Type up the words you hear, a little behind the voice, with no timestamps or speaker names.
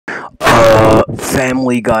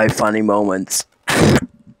Family Guy funny moments.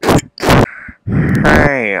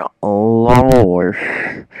 Hey, Lois.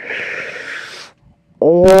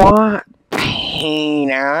 What,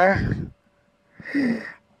 Peter?